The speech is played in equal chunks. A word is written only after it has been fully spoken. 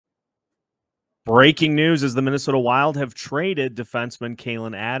Breaking news is the Minnesota Wild have traded defenseman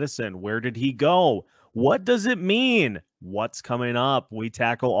Calen Addison. Where did he go? What does it mean? What's coming up? We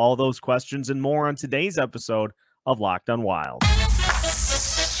tackle all those questions and more on today's episode of Locked on Wild.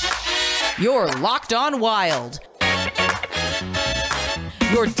 You're Locked on Wild,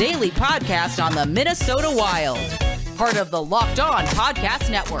 your daily podcast on the Minnesota Wild. Part of the Locked On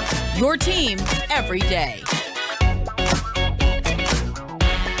Podcast Network, your team every day.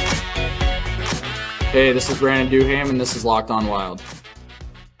 Hey, this is Brandon Duham, and this is Locked on Wild.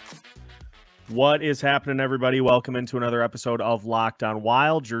 What is happening, everybody? Welcome into another episode of Locked on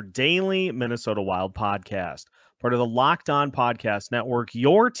Wild, your daily Minnesota Wild podcast. Part of the Locked On Podcast Network,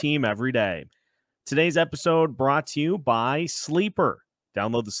 your team every day. Today's episode brought to you by Sleeper.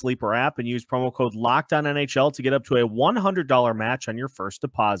 Download the Sleeper app and use promo code LOCKEDONNHL to get up to a $100 match on your first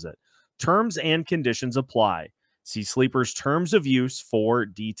deposit. Terms and conditions apply. See Sleeper's terms of use for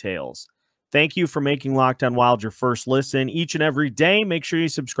details. Thank you for making Locked on Wild your first listen each and every day. Make sure you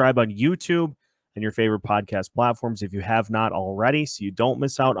subscribe on YouTube and your favorite podcast platforms if you have not already, so you don't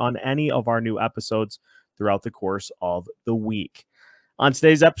miss out on any of our new episodes throughout the course of the week. On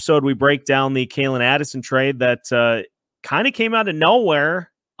today's episode, we break down the Calen Addison trade that kind of came out of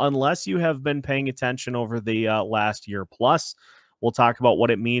nowhere, unless you have been paying attention over the last year plus. We'll talk about what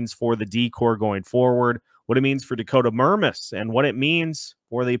it means for the D-core going forward, what it means for Dakota Mermis, and what it means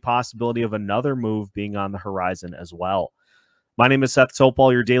for the possibility of another move being on the horizon as well. My name is Seth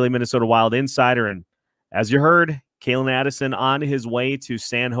Topol, your daily Minnesota Wild insider, and as you heard, Calen Addison on his way to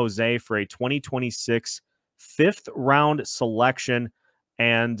San Jose for a 2026 fifth-round selection,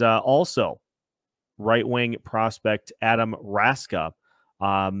 and also right-wing prospect Adam Raska.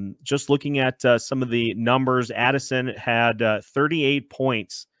 Just looking at some of the numbers, Addison had 38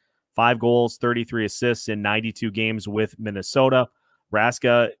 points, 5 goals, 33 assists in 92 games with Minnesota.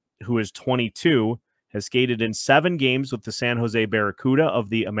 Raska, who is 22, has skated in 7 games with the San Jose Barracuda of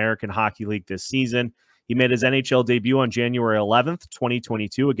the American Hockey League this season. He made his NHL debut on January 11th,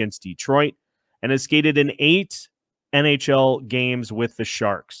 2022 against Detroit, and has skated in 8 NHL games with the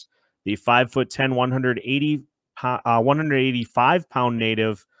Sharks. The 5'10", 185-pound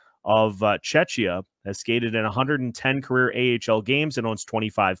native of Czechia has skated in 110 career AHL games and owns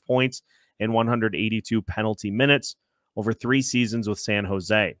 25 points and 182 penalty minutes over 3 seasons with San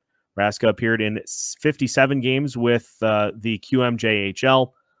Jose. Raska appeared in 57 games with the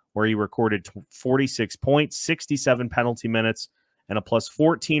QMJHL, where he recorded 46 points, 67 penalty minutes, and a plus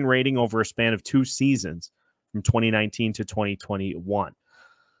 14 rating over a span of 2 seasons from 2019 to 2021.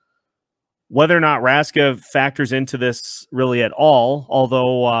 Whether or not Raska factors into this really at all,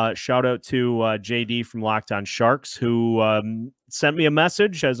 although shout out to JD from Locked On Sharks, who sent me a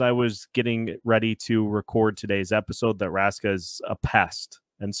message as I was getting ready to record today's episode that Raska is a pest.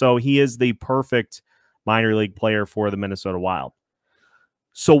 And so he is the perfect minor league player for the Minnesota Wild.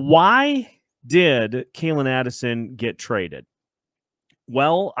 So why did Calen Addison get traded?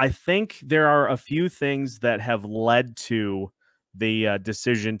 Well, I think there are a few things that have led to the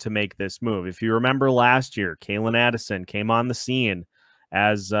decision to make this move. If you remember last year, Calen Addison came on the scene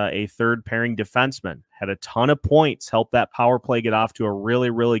as a third pairing defenseman, had a ton of points, helped that power play get off to a really,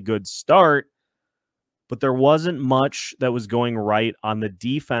 really good start, but there wasn't much that was going right on the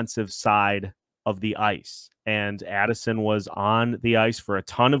defensive side of the ice. And Addison was on the ice for a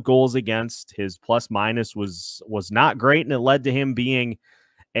ton of goals against. His plus minus was not great, and it led to him being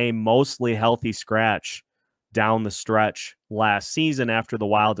a mostly healthy scratch down the stretch last season after the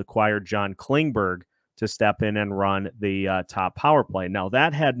Wild acquired John Klingberg to step in and run the top power play. Now,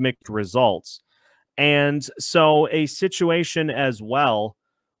 that had mixed results. And so a situation as well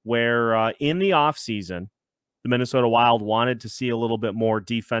where in the offseason, the Minnesota Wild wanted to see a little bit more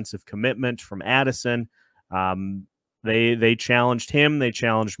defensive commitment from Addison. They challenged him. They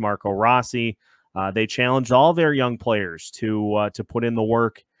challenged Marco Rossi. They challenged all their young players to put in the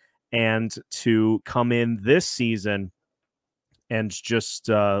work and to come in this season and just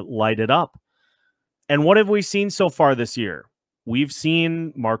light it up. And what have we seen so far this year? We've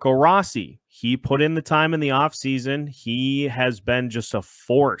seen Marco Rossi. He put in the time in the offseason. He has been just a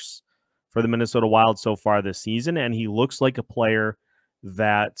force for the Minnesota Wild so far this season, and he looks like a player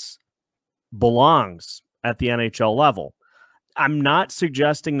that belongs at the NHL level. I'm not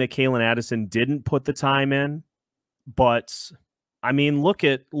suggesting that Calen Addison didn't put the time in, but I mean, look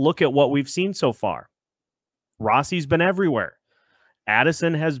at what we've seen so far. Rossi's been everywhere.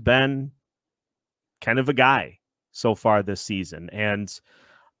 Addison has been kind of a guy so far this season. And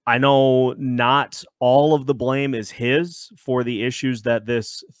I know not all of the blame is his for the issues that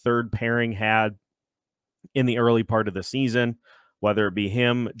this third pairing had in the early part of the season. whether it be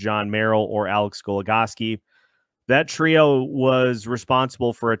him, John Merrill, or Alex Goligoski. That trio was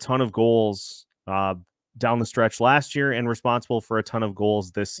responsible for a ton of goals down the stretch last year and responsible for a ton of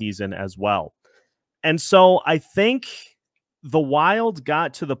goals this season as well. And so I think the Wild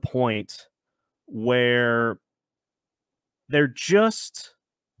got to the point where there just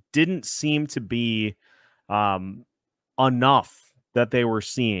didn't seem to be enough that they were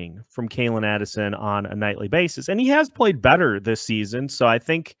seeing from Calen Addison on a nightly basis. And he has played better this season. So I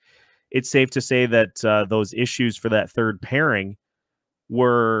think it's safe to say that those issues for that third pairing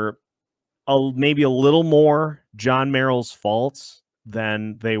were maybe a little more John Merrill's fault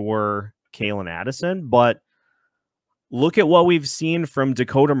than they were Calen Addison. But look at what we've seen from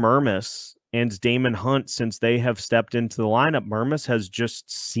Dakota Mermis and Daemon Hunt since they have stepped into the lineup. Mermis has just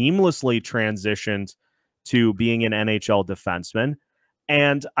seamlessly transitioned to being an NHL defenseman.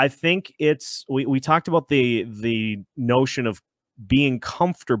 And I think we talked about the notion of being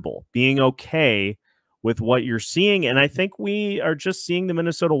comfortable, being okay with what you're seeing. And I think we are just seeing the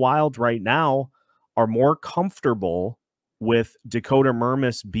Minnesota Wild right now are more comfortable with Dakota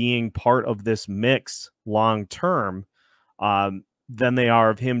Mermis being part of this mix long term than they are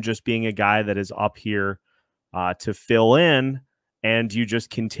of him just being a guy that is up here to fill in, and you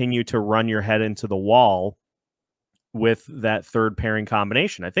just continue to run your head into the wall with that third pairing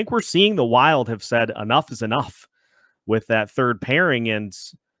combination. I think we're seeing the Wild have said enough is enough with that third pairing, and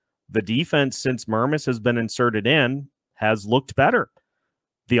the defense since Mermis has been inserted in has looked better.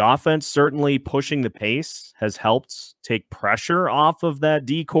 The offense certainly pushing the pace has helped take pressure off of that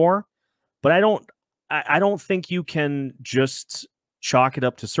D-core, but I don't think you can just chalk it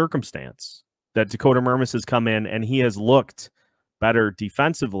up to circumstance that Dakota Mermis has come in and he has looked better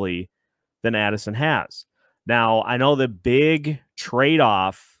defensively than Addison has. Now, I know the big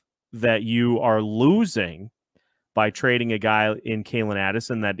trade-off that you are losing by trading a guy in Calen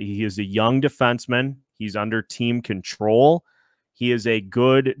Addison, that he is a young defenseman. He's under team control. He is a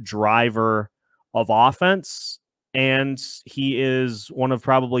good driver of offense, and he is one of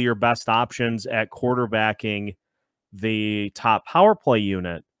probably your best options at quarterbacking the top power play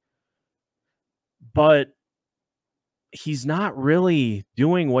unit. But he's not really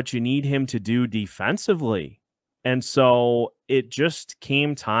doing what you need him to do defensively. And so it just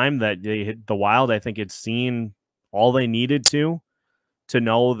came time that the Wild, I think, had seen all they needed to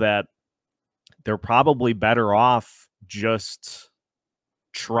know that they're probably better off just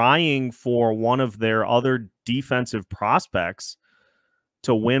trying for one of their other defensive prospects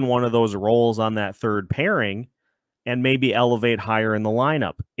to win one of those roles on that third pairing and maybe elevate higher in the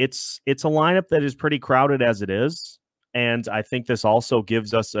lineup. It's a lineup that is pretty crowded as it is. And I think this also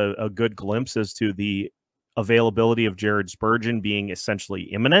gives us a good glimpse as to the availability of Jared Spurgeon being essentially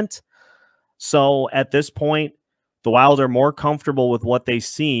imminent. So at this point, the Wild are more comfortable with what they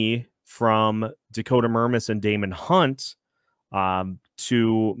see from Dakota Mermis and Daemon Hunt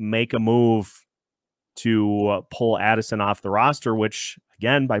to make a move to pull Addison off the roster, which,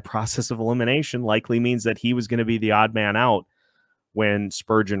 again, by process of elimination, likely means that he was going to be the odd man out when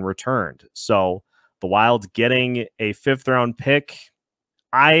Spurgeon returned. So the Wild getting a 5th-round pick,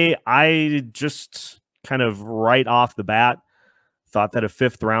 I just kind of right off the bat thought that a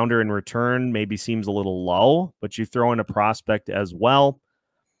 5th rounder in return maybe seems a little low, but you throw in a prospect as well.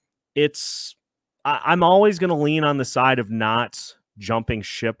 I'm always going to lean on the side of not jumping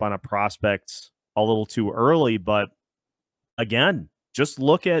ship on a prospect a little too early, but again, just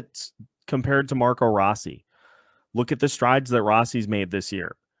look at compared to Marco Rossi. Look at the strides that Rossi's made this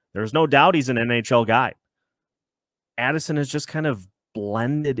year. There's no doubt he's an NHL guy. Addison has just kind of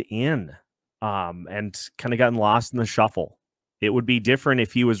blended in and kind of gotten lost in the shuffle. It would be different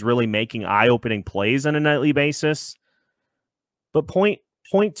if he was really making eye-opening plays on a nightly basis. But point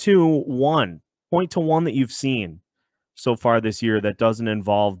to one that you've seen so far this year that doesn't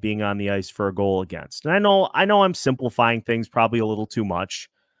involve being on the ice for a goal against. And I know I'm simplifying things probably a little too much,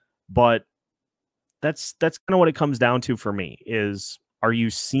 but that's kind of what it comes down to for me is, are you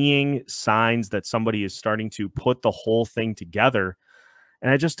seeing signs that somebody is starting to put the whole thing together?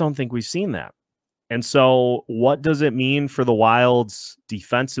 And I just don't think we've seen that. And so what does it mean for the Wilds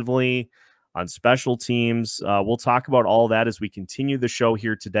defensively, on special teams? We'll talk about all that as we continue the show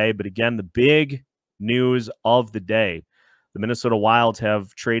here today. But again, the big news of the day, the Minnesota Wild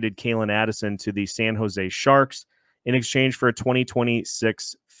have traded Calen Addison to the San Jose Sharks in exchange for a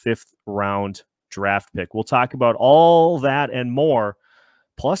 2026 5th-round draft pick. We'll talk about all that and more.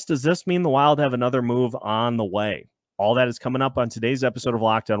 Plus, does this mean the Wild have another move on the way? All that is coming up on today's episode of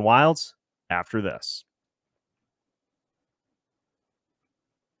Locked On Wilds after this.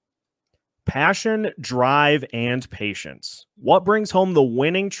 Passion, drive, and patience. What brings home the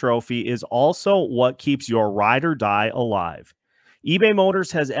winning trophy is also what keeps your ride or die alive. eBay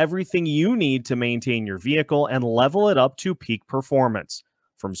Motors has everything you need to maintain your vehicle and level it up to peak performance.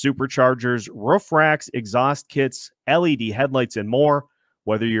 From superchargers, roof racks, exhaust kits, LED headlights, and more,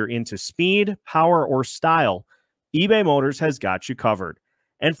 whether you're into speed, power, or style, eBay Motors has got you covered.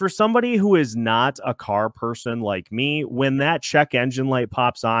 And for somebody who is not a car person like me, when that check engine light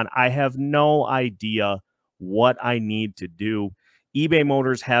pops on, I have no idea what I need to do. eBay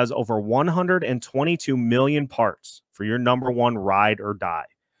Motors has over 122 million parts for your number one ride or die.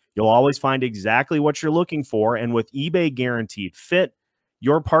 You'll always find exactly what you're looking for, and with eBay Guaranteed Fit,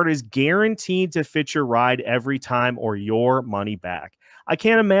 your part is guaranteed to fit your ride every time or your money back. I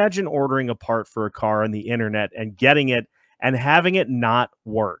can't imagine ordering a part for a car on the internet and getting it and having it not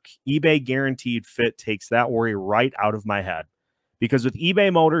work. eBay Guaranteed Fit takes that worry right out of my head. Because with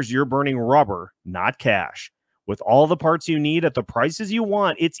eBay Motors, you're burning rubber, not cash. With all the parts you need at the prices you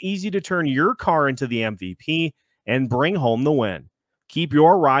want, it's easy to turn your car into the MVP and bring home the win. Keep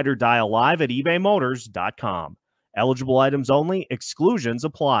your ride or die alive at ebaymotors.com. Eligible items only, exclusions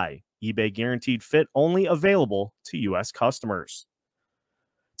apply. eBay Guaranteed Fit only available to U.S. customers.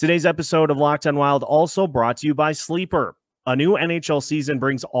 Today's episode of Locked on Wild also brought to you by Sleeper. A new NHL season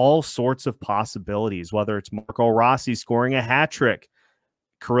brings all sorts of possibilities, whether it's Marco Rossi scoring a hat trick,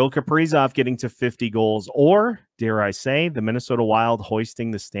 Kirill Kaprizov getting to 50 goals, or, dare I say, the Minnesota Wild hoisting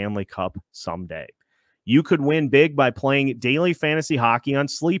the Stanley Cup someday. You could win big by playing daily fantasy hockey on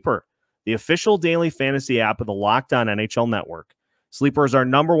Sleeper, the official daily fantasy app of the Locked On NHL Network. Sleeper is our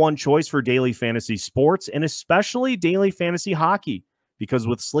number one choice for daily fantasy sports and especially daily fantasy hockey, because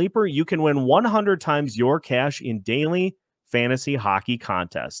with Sleeper, you can win 100 times your cash in daily fantasy hockey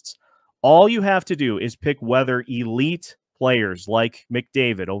contests. All you have to do is pick whether elite players like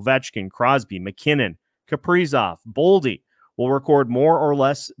McDavid, Ovechkin, Crosby, McKinnon, Kaprizov, Boldy will record more or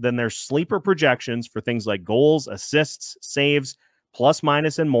less than their sleeper projections for things like goals, assists, saves, plus,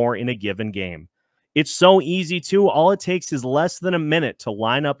 minus, and more in a given game. It's so easy, too. All it takes is less than a minute to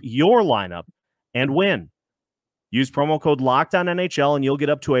line up your lineup and win. Use promo code LOCKEDONNHL and you'll get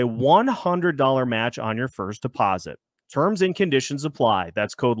up to a $100 match on your first deposit. Terms and conditions apply.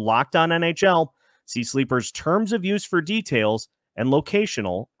 That's code LOCKEDONNHL. See Sleeper's terms of use for details and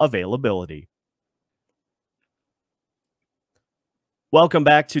locational availability. Welcome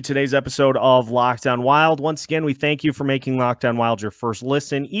back to today's episode of Locked on Wild. Once again, we thank you for making Locked on Wild your first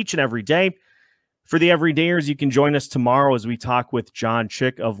listen each and every day. For the everydayers, you can join us tomorrow as we talk with John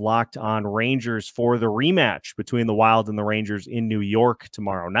Chick of Locked on Rangers for the rematch between the Wild and the Rangers in New York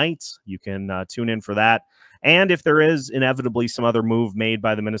tomorrow night. You can tune in for that. And if there is inevitably some other move made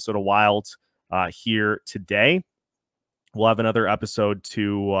by the Minnesota Wild here today, we'll have another episode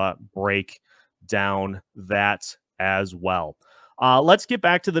to break down that as well. Let's get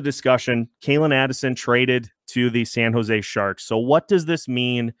back to the discussion. Calen Addison traded to the San Jose Sharks. So what does this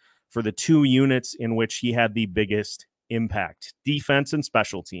mean for the two units in which he had the biggest impact? Defense and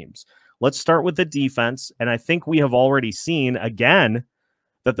special teams. Let's start with the defense. And I think we have already seen, again,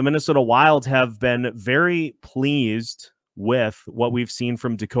 that the Minnesota Wild have been very pleased with what we've seen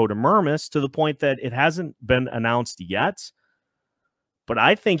from Dakota Mermis, to the point that it hasn't been announced yet. But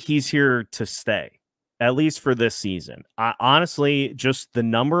I think he's here to stay, at least for this season. Honestly, just the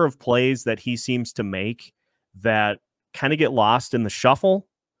number of plays that he seems to make that kind of get lost in the shuffle,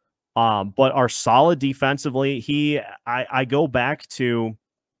 but are solid defensively. I go back to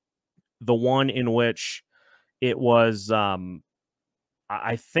the one in which it was,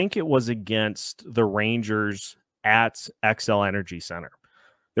 I think it was against the Rangers at XL Energy Center.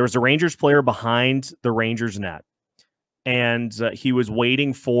 There was a Rangers player behind the Rangers net, and he was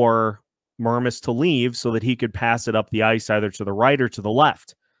waiting for Mermis to leave so that he could pass it up the ice either to the right or to the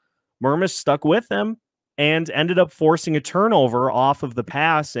left. Mermis stuck with him and ended up forcing a turnover off of the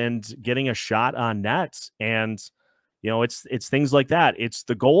pass and getting a shot on net. And, you know, it's things like that. It's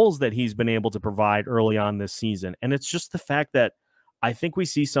the goals that he's been able to provide early on this season. And it's just the fact that I think we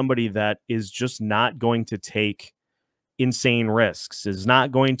see somebody that is just not going to take insane risks, is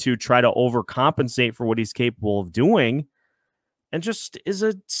not going to try to overcompensate for what he's capable of doing, and just is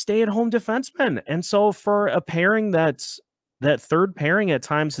a stay-at-home defenseman. And so for a pairing that third pairing at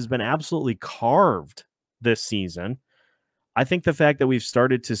times has been absolutely carved this season, I think the fact that we've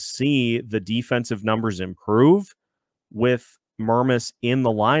started to see the defensive numbers improve with Mermis in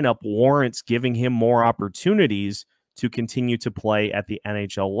the lineup warrants giving him more opportunities to continue to play at the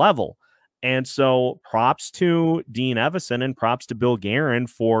NHL level. And so props to Dean Evison and props to Bill Guerin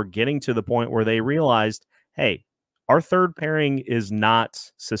for getting to the point where they realized, hey, our third pairing is not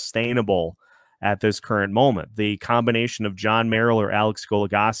sustainable at this current moment. The combination of John Merrill or Alex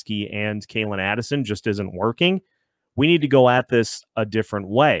Goligoski and Calen Addison just isn't working. We need to go at this a different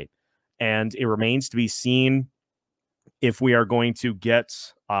way. And it remains to be seen if we are going to get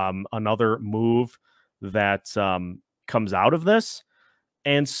another move that comes out of this.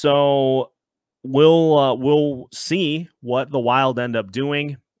 And so we'll see what the Wild end up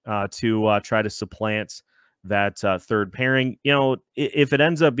doing to try to supplant that third pairing. You know, if it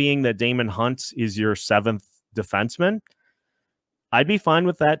ends up being that Daemon Hunt is your seventh defenseman, I'd be fine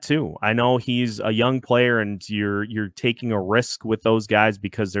with that too. I know he's a young player and you're taking a risk with those guys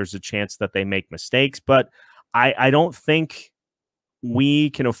because there's a chance that they make mistakes, but I don't think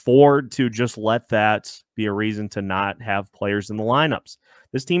we can afford to just let that be a reason to not have players in the lineups.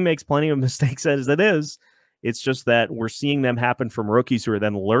 This team makes plenty of mistakes as it is. It's just that we're seeing them happen from rookies who are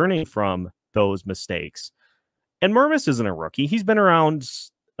then learning from those mistakes. And Mermis isn't a rookie. He's been around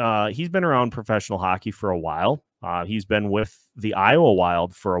professional hockey for a while. He's been with the Iowa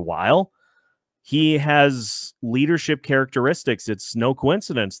Wild for a while. He has leadership characteristics. It's no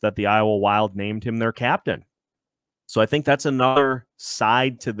coincidence that the Iowa Wild named him their captain. So I think that's another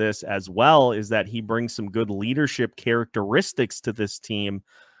side to this as well, is that he brings some good leadership characteristics to this team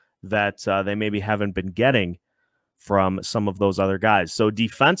that they maybe haven't been getting from some of those other guys. So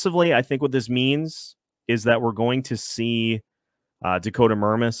defensively, I think what this means is that we're going to see Dakota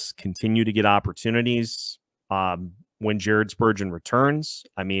Mermis continue to get opportunities when Jared Spurgeon returns.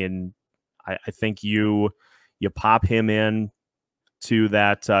 I mean, I think you pop him in to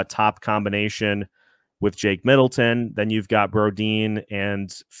that top combination with Jake Middleton. Then you've got Brodin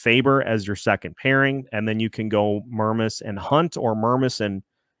and Faber as your second pairing. And then you can go Mermis and Hunt, or Mermis. And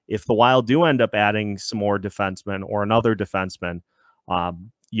if the Wild do end up adding some more defensemen or another defenseman,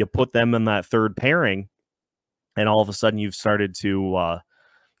 you put them in that third pairing. And all of a sudden you've started to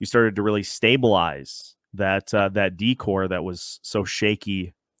really stabilize that decor that was so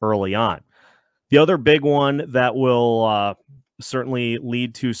shaky early on. The other big one that will certainly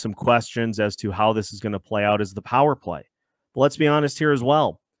lead to some questions as to how this is going to play out is the power play. But let's be honest here as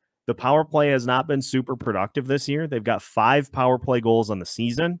well. The power play has not been super productive this year. They've got 5 power play goals on the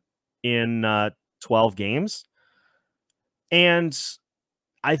season in 12 games. And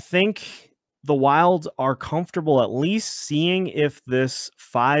I think the Wild are comfortable at least seeing if this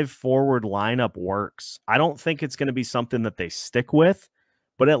 5-forward lineup works. I don't think it's going to be something that they stick with,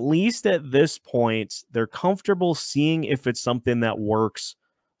 but at least at this point, they're comfortable seeing if it's something that works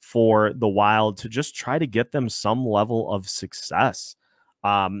for the Wild to just try to get them some level of success.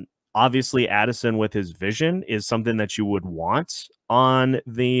 Obviously, Addison with his vision is something that you would want on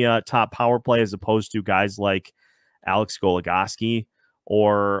the top power play, as opposed to guys like Alex Goligoski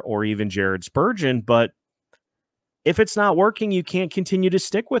or even Jared Spurgeon. But if it's not working, you can't continue to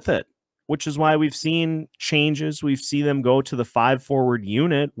stick with it, which is why we've seen changes. We've seen them go to the 5-forward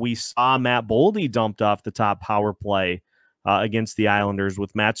unit. We saw Matt Boldy dumped off the top power play against the Islanders,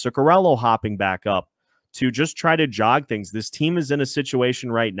 with Matt Zuccarello hopping back up to just try to jog things. This team is in a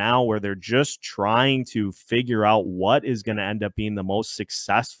situation right now where they're just trying to figure out what is going to end up being the most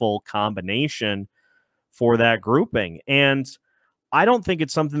successful combination for that grouping. And I don't think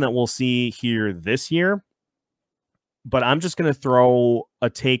it's something that we'll see here this year, but I'm just going to throw a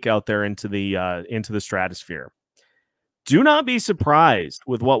take out there into the stratosphere. Do not be surprised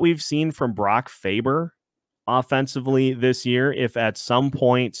with what we've seen from Brock Faber offensively this year. If at some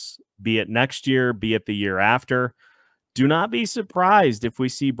point, be it next year, be it the year after, do not be surprised if we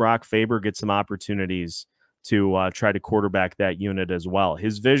see Brock Faber get some opportunities to try to quarterback that unit as well.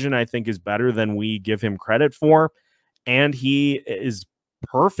 His vision, I think, is better than we give him credit for, and he is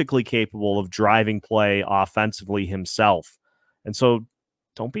perfectly capable of driving play offensively himself. And so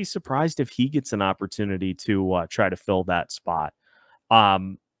don't be surprised if he gets an opportunity to try to fill that spot.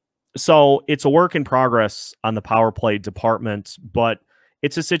 So it's a work in progress on the power play department, but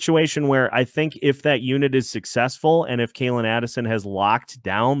it's a situation where I think if that unit is successful and if Calen Addison has locked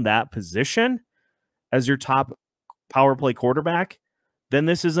down that position as your top power play quarterback, then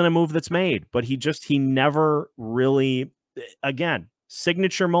this isn't a move that's made. But he never really, again,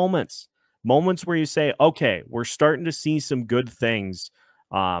 signature moments where you say, okay, we're starting to see some good things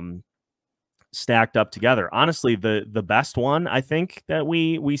stacked up together. Honestly, the best one I think that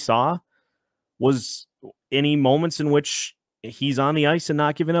we saw was any moments in which he's on the ice and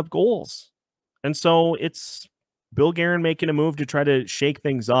not giving up goals. And so it's Bill Guerin making a move to try to shake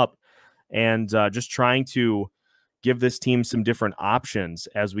things up and just trying to give this team some different options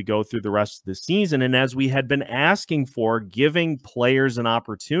as we go through the rest of the season. And as we had been asking for, giving players an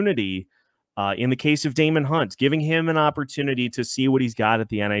opportunity In the case of Daemon Hunt, giving him an opportunity to see what he's got at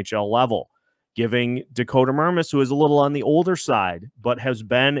the NHL level. Giving Dakota Mermis, who is a little on the older side, but has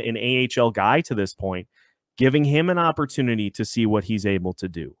been an AHL guy to this point, giving him an opportunity to see what he's able to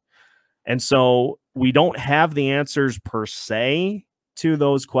do. And so we don't have the answers per se to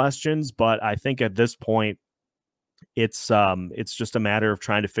those questions, but I think at this point, it's just a matter of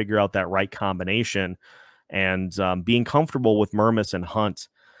trying to figure out that right combination and being comfortable with Mermis and Hunt,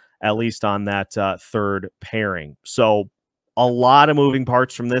 at least on that third pairing. So a lot of moving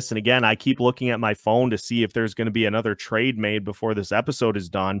parts from this. And again, I keep looking at my phone to see if there's going to be another trade made before this episode is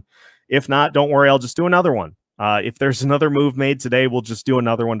done. If not, don't worry, I'll just do another one. If there's another move made today, we'll just do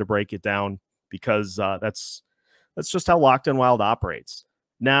another one to break it down, because that's just how Locked On Wild operates.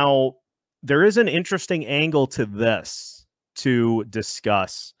 Now, there is an interesting angle to this to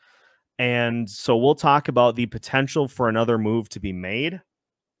discuss. And so we'll talk about the potential for another move to be made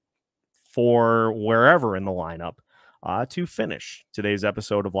for wherever in the lineup to finish today's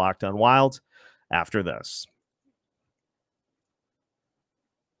episode of Locked On Wild after this.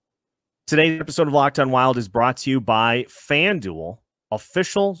 Today's episode of Locked On Wild is brought to you by FanDuel,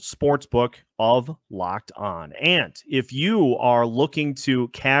 official sportsbook of Locked On. And if you are looking to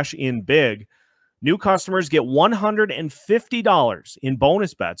cash in big, new customers get $150 in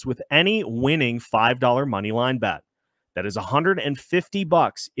bonus bets with any winning $5 moneyline bet. That is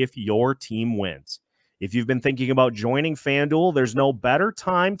 $150 if your team wins. If you've been thinking about joining FanDuel, there's no better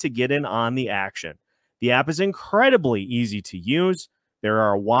time to get in on the action. The app is incredibly easy to use. There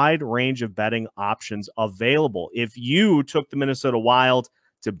are a wide range of betting options available. If you took the Minnesota Wild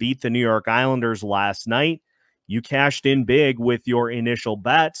to beat the New York Islanders last night, you cashed in big with your initial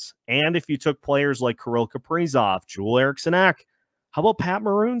bets. And if you took players like Kirill Kaprizov, Joel Eriksson Ek, how about Pat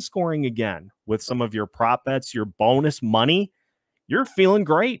Maroon scoring again with some of your prop bets, your bonus money? You're feeling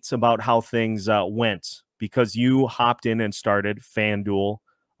great about how things went because you hopped in and started FanDuel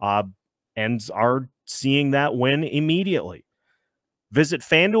and are seeing that win immediately. Visit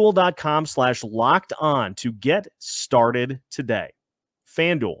FanDuel.com/lockedon to get started today.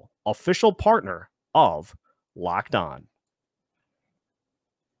 FanDuel, official partner of Locked On.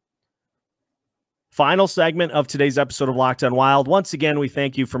 Final segment of today's episode of Locked On Wild. Once again, we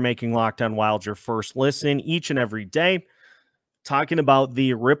thank you for making Locked On Wild your first listen each and every day. Talking about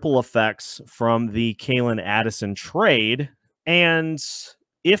the ripple effects from the Calen Addison trade, and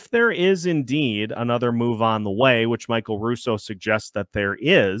if there is indeed another move on the way, which Michael Russo suggests that there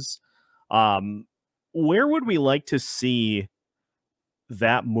is, where would we like to see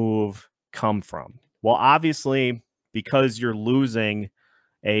that move come from? Well, obviously, because you're losing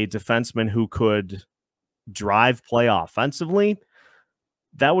a defenseman who could drive play offensively,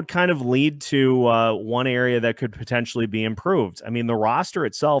 that would kind of lead to one area that could potentially be improved. I mean, the roster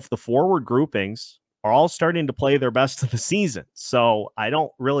itself, the forward groupings, are all starting to play their best of the season. So I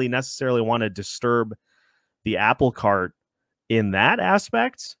don't really necessarily want to disturb the apple cart in that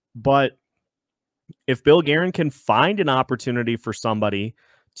aspect. But if Bill Guerin can find an opportunity for somebody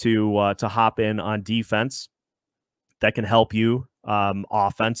to hop in on defense that can help you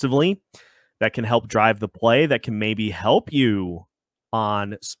offensively, that can help drive the play, that can maybe help you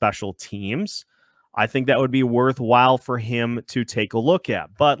on special teams, I think that would be worthwhile for him to take a look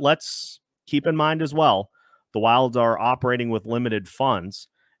at. But let's keep in mind as well, the Wild are operating with limited funds.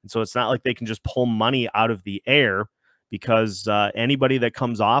 And so it's not like they can just pull money out of the air, because anybody that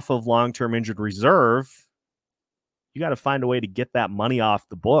comes off of long-term injured reserve, you got to find a way to get that money off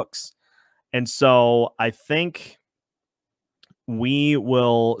the books. And so I think we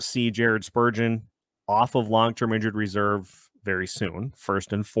will see Jared Spurgeon off of long-term injured reserve very soon,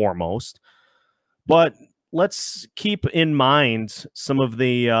 first and foremost. But let's keep in mind some of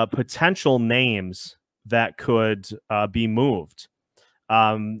the potential names that could be moved.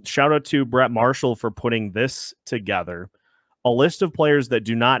 Shout out to Brett Marshall for putting this together. A list of players that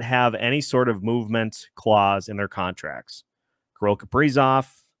do not have any sort of movement clause in their contracts. Kirill Kaprizov,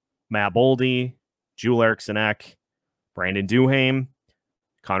 Matt Boldy, Joel Eriksson Ek, Brandon Duhaime,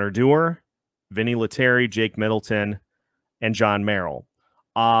 Connor Dewar, Vinny Lettieri, Jake Middleton, and John Merrill.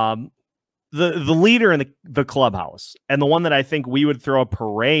 The leader in the clubhouse, and the one that I think we would throw a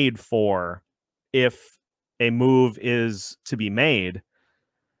parade for if a move is to be made,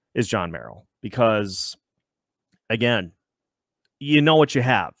 is John Merrill. Because, again, you know what you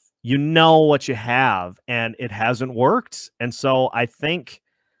have. You know what you have, and it hasn't worked. And so I think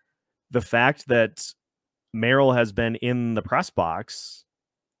the fact that Merrill has been in the press box,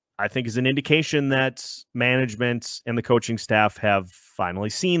 I think, is an indication that management and the coaching staff have finally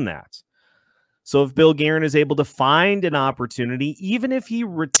seen that. So if Bill Guerin is able to find an opportunity, even if he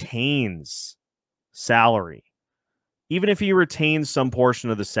retains salary, even if he retains some portion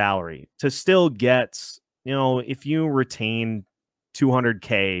of the salary, to still get, if you retain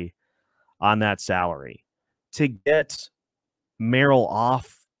 $200K on that salary, to get Merrill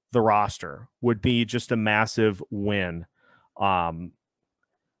off the roster would be just a massive win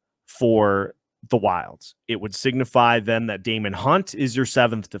for the Wilds. It would signify then that Daemon Hunt is your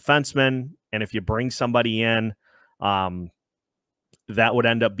seventh defenseman, and if you bring somebody in, that would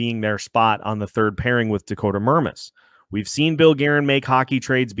end up being their spot on the third pairing with Dakota Mermis. We've seen Bill Guerin make hockey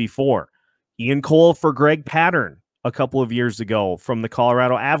trades before. Ian Cole for Greg Pattern a couple of years ago from the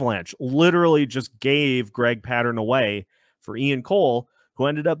Colorado Avalanche literally just gave Greg Pattern away for Ian Cole, who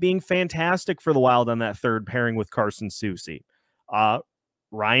ended up being fantastic for the Wild on that third pairing with Carson Soucy.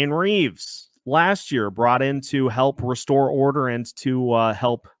 Ryan Reeves last year brought in to help restore order and to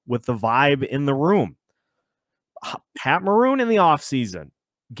help with the vibe in the room. Pat Maroon in the offseason,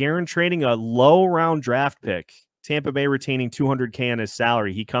 Guerin trading a low round draft pick, Tampa Bay retaining $200K on his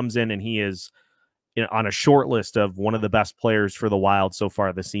salary. He comes in and he is on a short list of one of the best players for the Wild so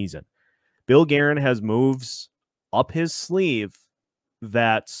far this season. Bill Guerin has moves up his sleeve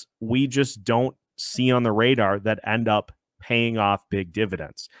that we just don't see on the radar that end up paying off big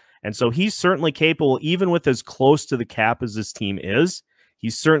dividends. And so he's certainly capable, even with as close to the cap as this team is,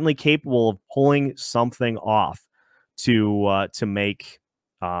 he's certainly capable of pulling something off to make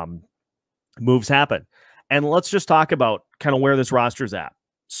moves happen. And let's just talk about kind of where this roster's at.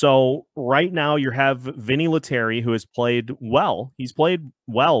 So right now you have Vinny Lettieri, who has played well. He's played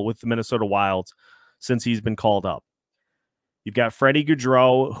well with the Minnesota Wild since he's been called up. You've got Freddy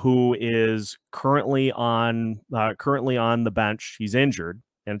Gaudreau, who is currently on the bench. He's injured,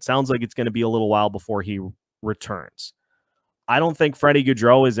 and it sounds like it's going to be a little while before he returns. I don't think Freddy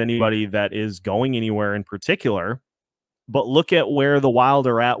Gaudreau is anybody that is going anywhere in particular, but look at where the Wild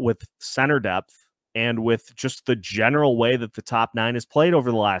are at with center depth and with just the general way that the top nine has played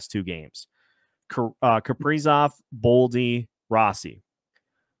over the last two games. Kaprizov, Boldy, Rossi.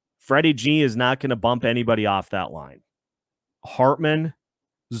 Freddie G is not going to bump anybody off that line. Hartman,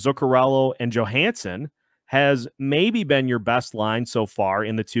 Zuccarello, and Johansson has maybe been your best line so far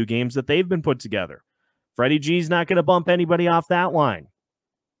in the two games that they've been put together. Freddie G is not going to bump anybody off that line.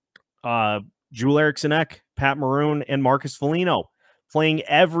 Joel Eriksson, Pat Maroon, and Marcus Foligno playing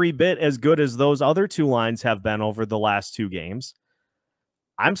every bit as good as those other two lines have been over the last two games.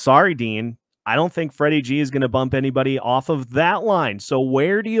 I'm sorry, Dean. I don't think Freddie G is going to bump anybody off of that line. So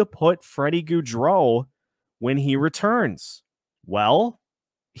where do you put Freddy Gaudreau when he returns? Well,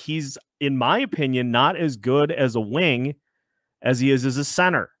 he's, in my opinion, not as good as a wing as he is as a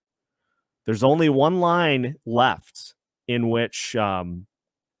center. There's only one line left in which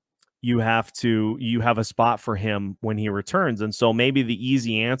you have a spot for him when he returns. And so maybe the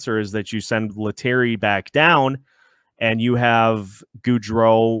easy answer is that you send Lettieri back down and you have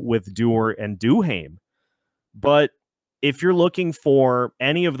Gaudreau with Dewar and Duhaime. But if you're looking for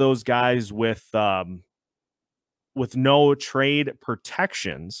any of those guys with no trade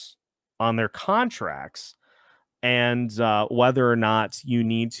protections on their contracts, and whether or not you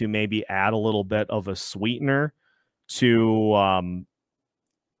need to maybe add a little bit of a sweetener to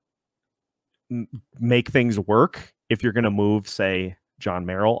make things work, if you're going to move, say, John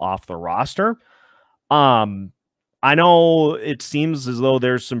Merrill off the roster. I know it seems as though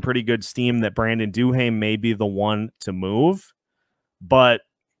there's some pretty good steam that Brandon Duhaime may be the one to move, but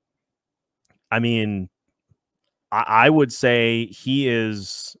I mean, I would say he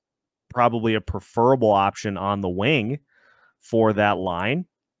is probably a preferable option on the wing for that line.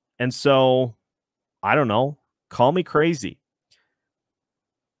 And so, I don't know, call me crazy.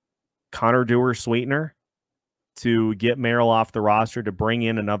 Connor Dewar sweetener to get Merrill off the roster to bring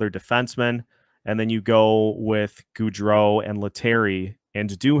in another defenseman, and then you go with Gaudreau and Lettieri and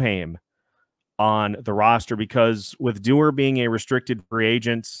Duhaime on the roster, because with Dewar being a restricted free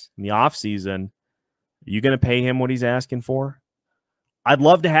agent in the offseason, are you going to pay him what he's asking for? I'd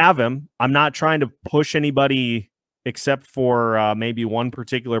love to have him. I'm not trying to push anybody except for maybe one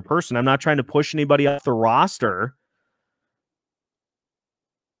particular person. I'm not trying to push anybody off the roster.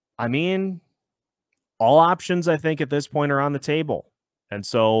 I mean, all options, I think, at this point are on the table. And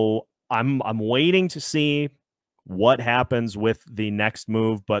so I'm waiting to see what happens with the next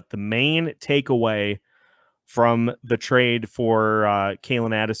move. But the main takeaway from the trade for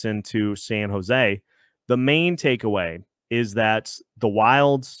Calen Addison to San Jose, the main takeaway is that the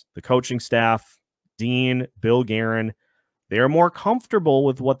Wilds, the coaching staff, Dean, Bill Guerin, they are more comfortable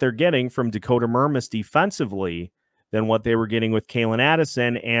with what they're getting from Dakota Mermis defensively than what they were getting with Calen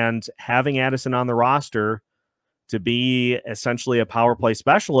Addison, and having Addison on the roster to be essentially a power play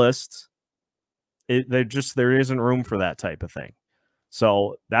specialist, there isn't room for that type of thing.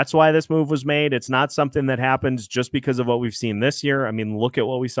 So that's why this move was made. It's not something that happens just because of what we've seen this year. I mean, look at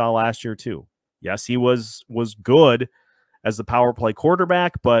what we saw last year too. Yes, he was good as the power play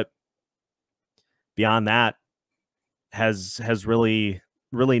quarterback, but beyond that has really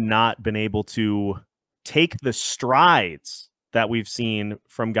not been able to take the strides that we've seen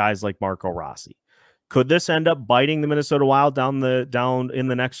from guys like Marco Rossi. Could this end up biting the Minnesota Wild down in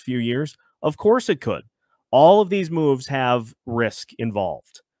the next few years? Of course it could. All of these moves have risk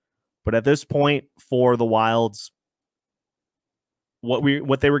involved. But at this point for the Wilds,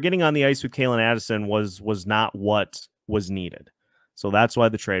 what they were getting on the ice with Calen Addison was not what was needed. So that's why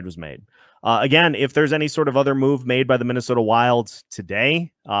the trade was made. Again, if there's any sort of other move made by the Minnesota Wild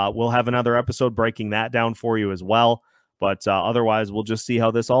today, we'll have another episode breaking that down for you as well. But otherwise, we'll just see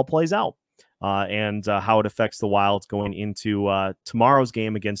how this all plays out and how it affects the Wilds going into tomorrow's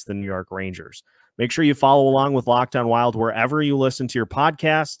game against the New York Rangers. Make sure you follow along with Locked On Wild wherever you listen to your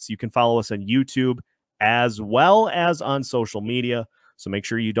podcasts. You can follow us on YouTube as well as on social media. So make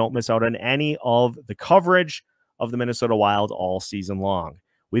sure you don't miss out on any of the coverage of the Minnesota Wild all season long.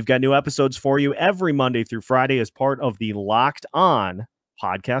 We've got new episodes for you every Monday through Friday as part of the Locked On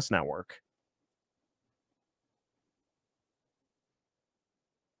Podcast Network.